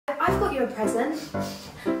I've got you a present.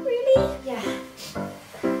 Really? Yeah.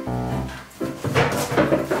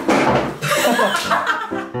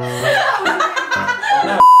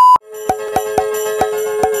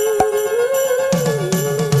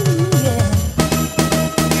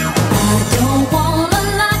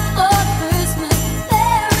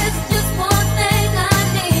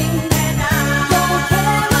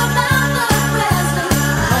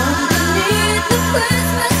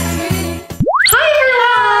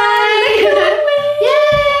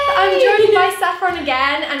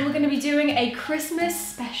 Again, and we're going to be doing a Christmas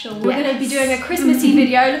special. We're going to be doing a Christmassy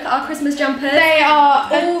video. Look at our Christmas jumpers. They are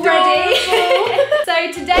all ready.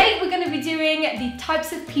 So today we're going to be doing the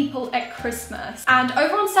types of people at Christmas. And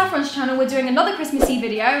over on Saffron's channel we're doing another Christmassy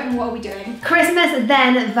video. And what are we doing? Christmas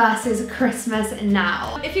then versus Christmas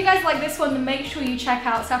now. If you guys like this one, then make sure you check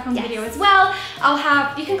out Saffron's video as well.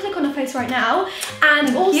 You can click on her face right now.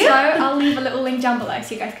 And also I'll leave a little link down below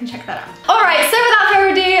so you guys can check that out. Alright, so without further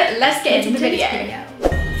ado, let's get into the video.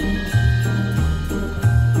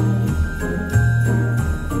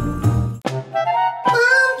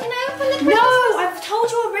 No, I've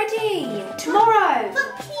told you already. Tomorrow.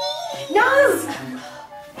 No.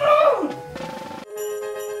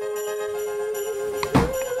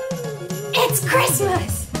 It's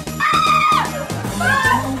Christmas.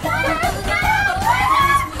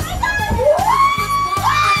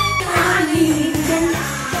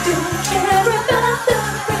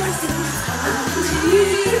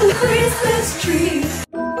 Christmas tree.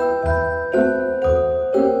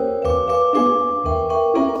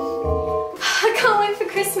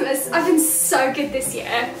 I've been so good this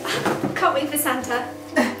year. Can't wait for Santa.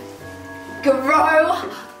 Grow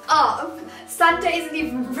up. Santa isn't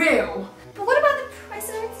even real. But what about the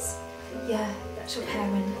presents? Yeah, that's your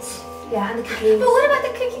parents. Yeah, and the cookies. But what about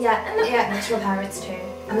the cookies? Yeah, and that's your parents too.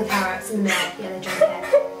 And the carrots and the milk. Yeah, they drink it.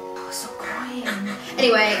 Oh, stop crying.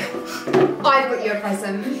 Anyway, I've got you a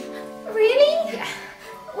present. Really? Yeah.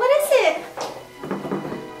 What is it?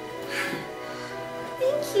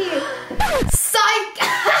 Thank you. Psych!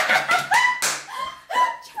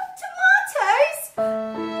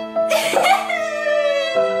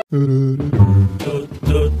 Who's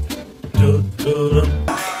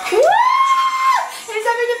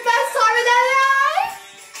having the best time of their life?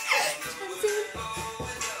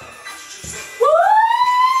 Woo!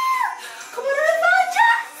 Come on, I've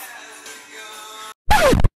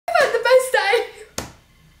had the best day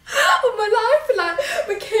of my life, like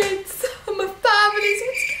my kids and my family.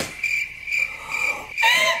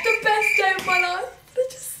 The best day of my life. I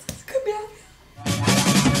just couldn't be happier.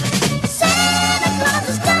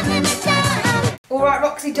 Alright,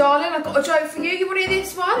 Roxy darling, I've got a joke for you. You want to hear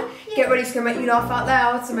this one? Yeah. Get ready, it's going to make you laugh out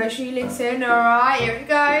loud, so make sure you listen. Alright, here it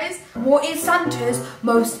goes. What is Santa's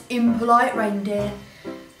most impolite reindeer?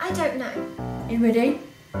 I don't know. You ready?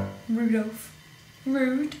 Rudolph.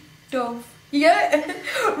 Rudolph. Yeah?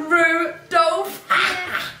 Rudolph.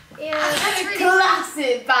 Yeah, that's really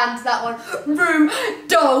classic band, that one.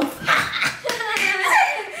 Rudolph.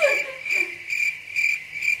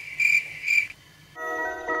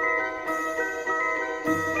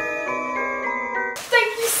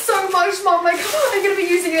 Mom, like, I'm gonna be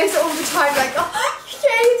using this all the time, like, oh,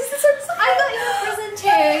 yay, this is so exciting. I got you a present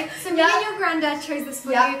too. So me and your granddad chose this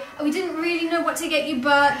for you. And we didn't really know what to get you,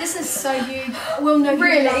 but this is so you. We'll know you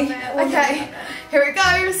really love it. Okay, here it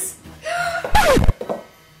goes.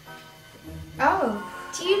 Oh.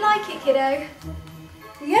 Do you like it, kiddo?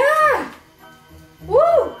 Yeah.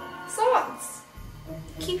 Woo, socks.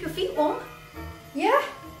 Keep your feet warm. Yeah.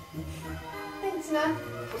 Thanks, man.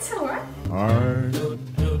 It's alright.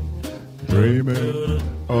 Dreaming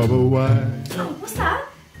of a white. Oh, what's that?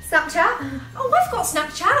 Snapchat? Oh, I've got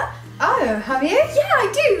Snapchat. Oh, have you? Yeah, I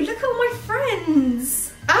do. Look at all my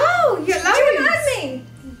friends. Oh, you got loads. Do you want to add me?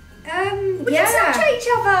 We can Snapchat each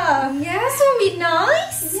other. Yeah. That's all be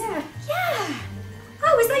nice. Yeah. Yeah.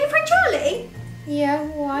 Oh, is that your friend Charlie? Yeah,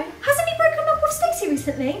 why? Hasn't he broken up with Stacey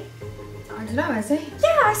recently? I don't know, has he?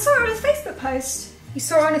 Yeah, I saw it on his Facebook post. You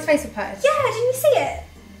saw it on his Facebook post? Yeah, didn't you see it?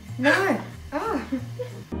 No. Oh.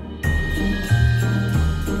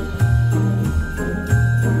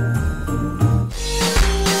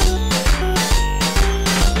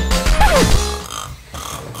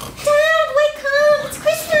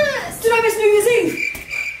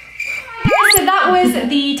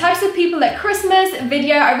 The types of people at Christmas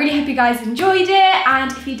video. I really hope you guys enjoyed it,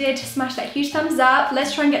 and if you did, smash that huge thumbs up.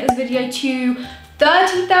 Let's try and get this video to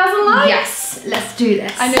 30,000 likes. Yes, let's do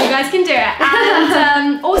this. I know you guys can do it.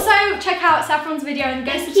 And also check out Saffron's video and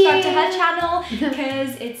go subscribe to her channel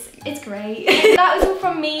because it's great. That was all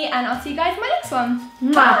from me, and I'll see you guys in my next one.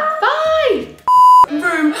 Bye. Bye.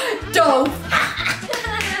 room doll.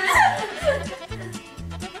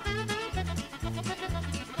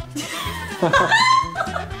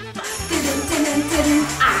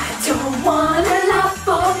 I don't want a lot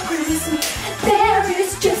for Christmas. There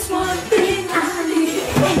is just one thing I need.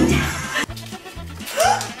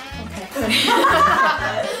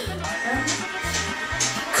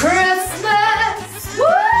 Christmas! Woo!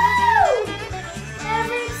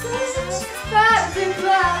 Every Christmas back to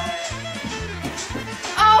black.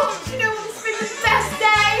 Oh, do you know what? This is the best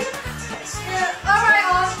day. Yeah. Alright,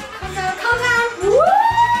 calm down, calm down. Woo!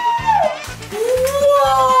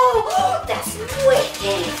 Whoa! That's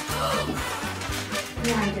wicked.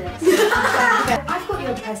 Yeah, I did. I've got you a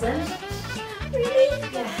present. Really?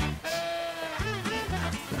 Yeah.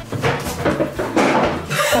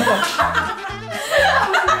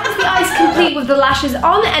 The eyes complete with the lashes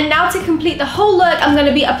on, and now to complete the whole look, I'm going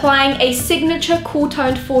to be applying a signature cool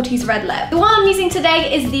toned 40s red lip. The one I'm using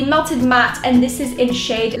today is the Melted Matte, and this is in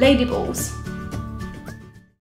shade Ladyballs.